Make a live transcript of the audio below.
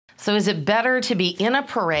So is it better to be in a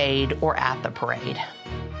parade or at the parade?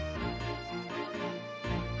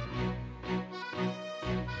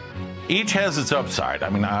 Each has its upside.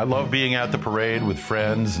 I mean, I love being at the parade with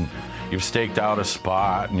friends, and you've staked out a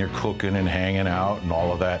spot and you're cooking and hanging out and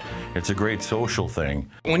all of that. It's a great social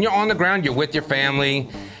thing. When you're on the ground, you're with your family.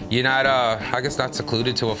 You're not, I guess, not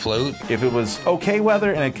secluded to a float. If it was okay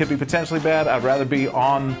weather and it could be potentially bad, I'd rather be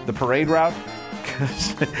on the parade route,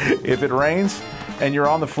 because if it rains and you're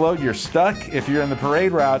on the float, you're stuck. If you're in the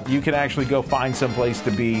parade route, you can actually go find some place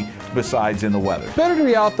to be besides in the weather. Better to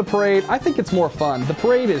be out the parade. I think it's more fun. The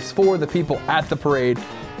parade is for the people at the parade.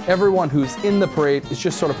 Everyone who's in the parade is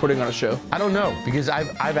just sort of putting on a show. I don't know, because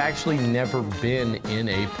I've actually never been in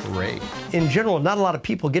a parade. In general, not a lot of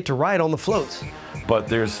people get to ride on the floats. But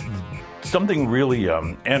there's something really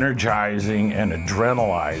energizing and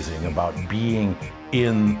adrenalizing about being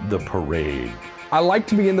in the parade. I like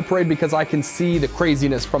to be in the parade because I can see the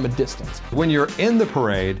craziness from a distance. When you're in the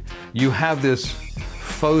parade, you have this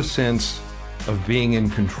faux sense of being in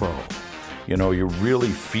control. You know, you really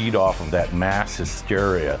feed off of that mass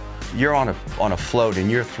hysteria. You're on a float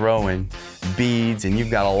and you're throwing beads and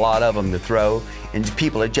you've got a lot of them to throw, and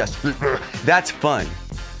people are just, that's fun.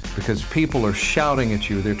 Because people are shouting at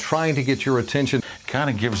you, they're trying to get your attention. Kind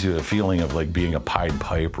of gives you a feeling of like being a Pied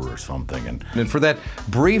Piper or something. And for that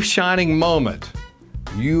brief shining moment,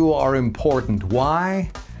 you are important.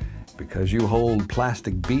 Why? Because you hold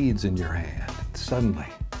plastic beads in your hand. Suddenly,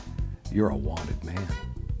 you're a wanted man.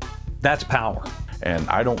 That's power. And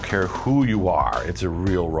I don't care who you are, it's a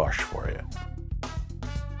real rush for you.